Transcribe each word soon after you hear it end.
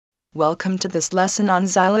Welcome to this lesson on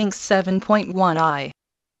Xilinx 7.1i.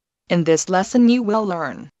 In this lesson you will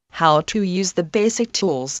learn how to use the basic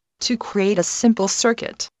tools to create a simple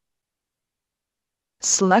circuit.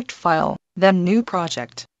 Select File, then New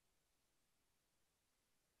Project.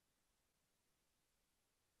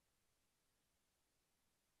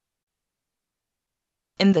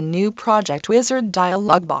 In the New Project Wizard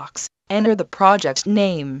dialog box, enter the project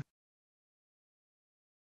name.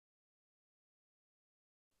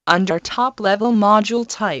 Under Top-Level Module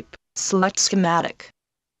Type, select Schematic.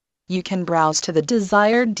 You can browse to the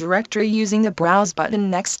desired directory using the Browse button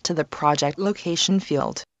next to the project location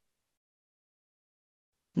field.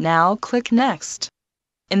 Now click Next.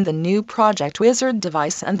 In the New Project Wizard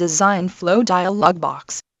Device and Design Flow dialog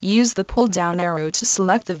box, use the pull-down arrow to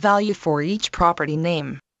select the value for each property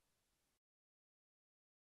name.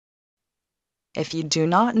 If you do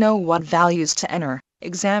not know what values to enter,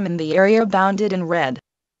 examine the area bounded in red.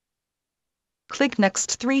 Click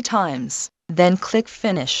Next 3 times, then click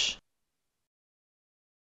Finish.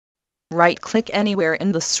 Right-click anywhere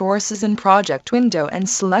in the Sources and Project window and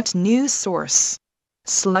select New Source.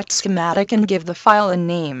 Select Schematic and give the file a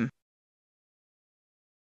name.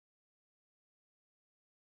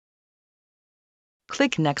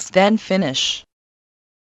 Click Next then Finish.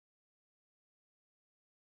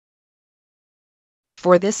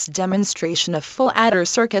 For this demonstration a full adder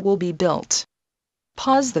circuit will be built.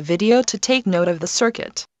 Pause the video to take note of the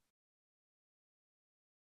circuit.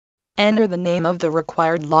 Enter the name of the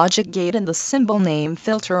required logic gate in the symbol name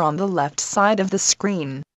filter on the left side of the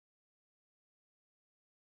screen.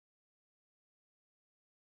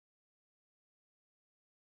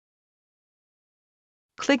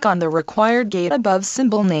 Click on the required gate above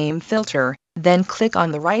symbol name filter, then click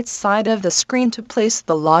on the right side of the screen to place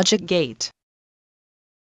the logic gate.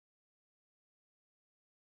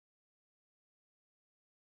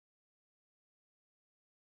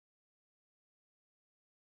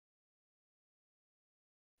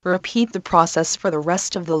 Repeat the process for the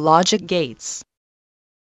rest of the logic gates.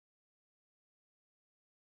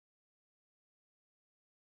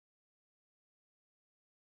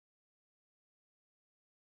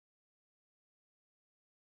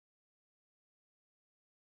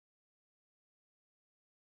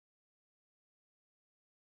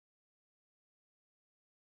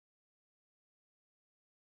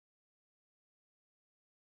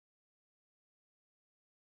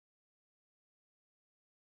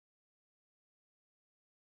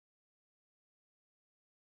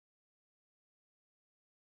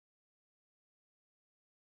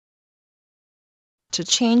 To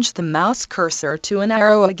change the mouse cursor to an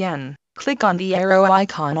arrow again, click on the arrow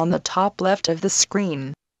icon on the top left of the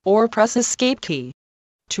screen, or press Escape key.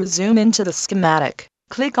 To zoom into the schematic,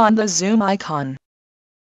 click on the zoom icon.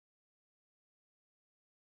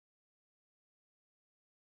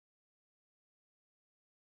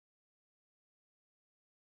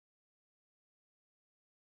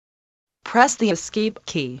 Press the Escape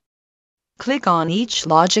key. Click on each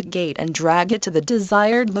logic gate and drag it to the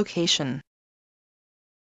desired location.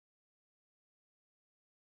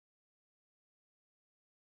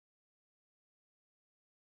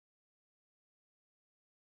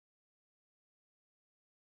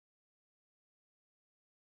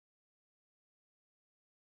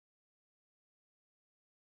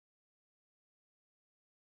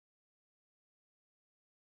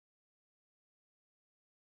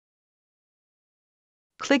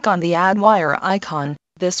 Click on the Add Wire icon.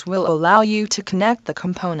 This will allow you to connect the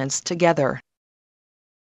components together.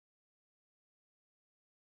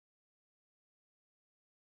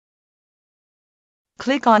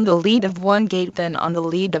 Click on the lead of one gate then on the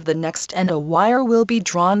lead of the next and a wire will be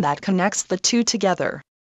drawn that connects the two together.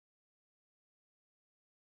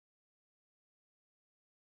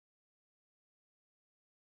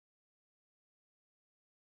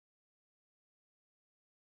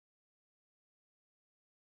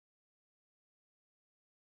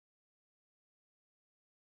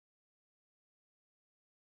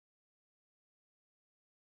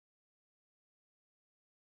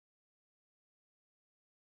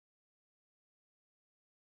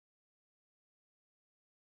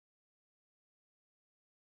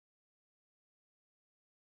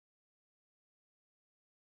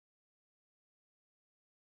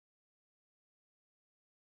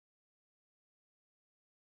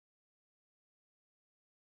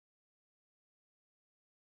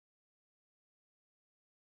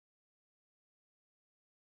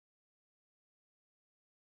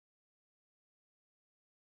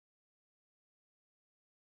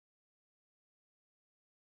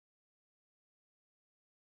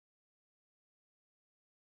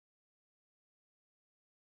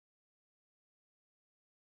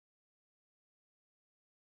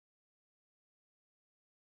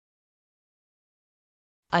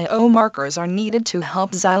 I/O markers are needed to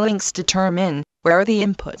help Xilinx determine where the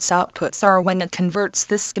inputs/outputs are when it converts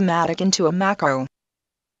the schematic into a macro.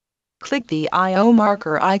 Click the I/O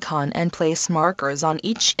marker icon and place markers on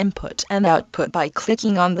each input and output by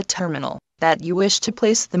clicking on the terminal that you wish to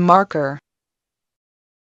place the marker.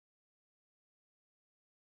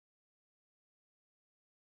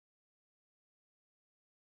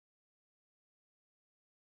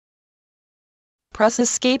 Press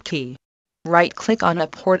Escape key. Right-click on a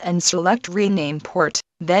port and select Rename Port,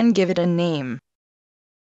 then give it a name.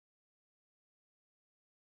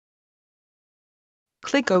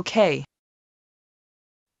 Click OK.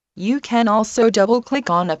 You can also double-click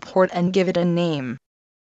on a port and give it a name.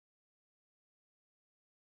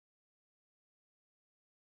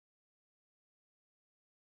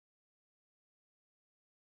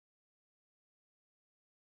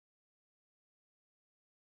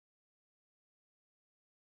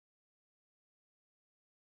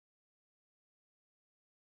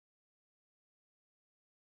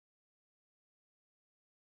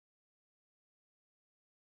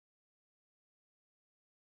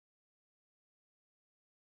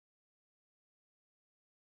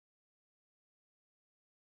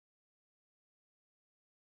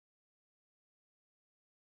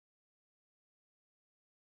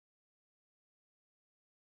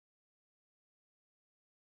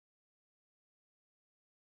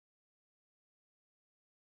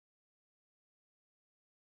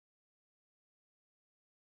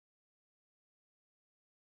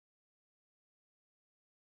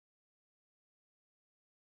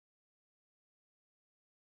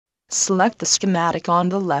 Select the schematic on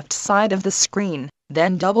the left side of the screen,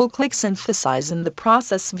 then double-click Synthesize in the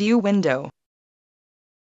Process View window.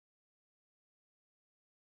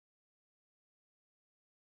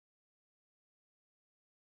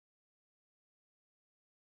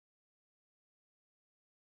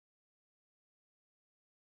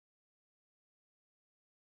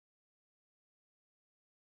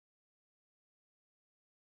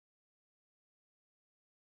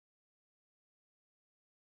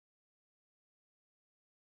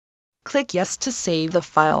 Click Yes to save the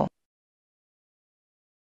file.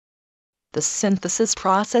 The synthesis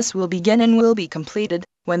process will begin and will be completed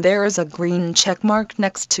when there is a green check mark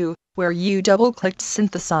next to where you double-clicked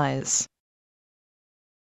Synthesize.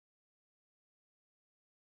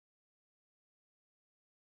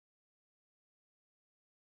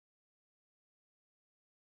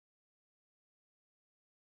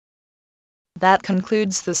 That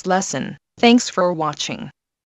concludes this lesson. Thanks for watching.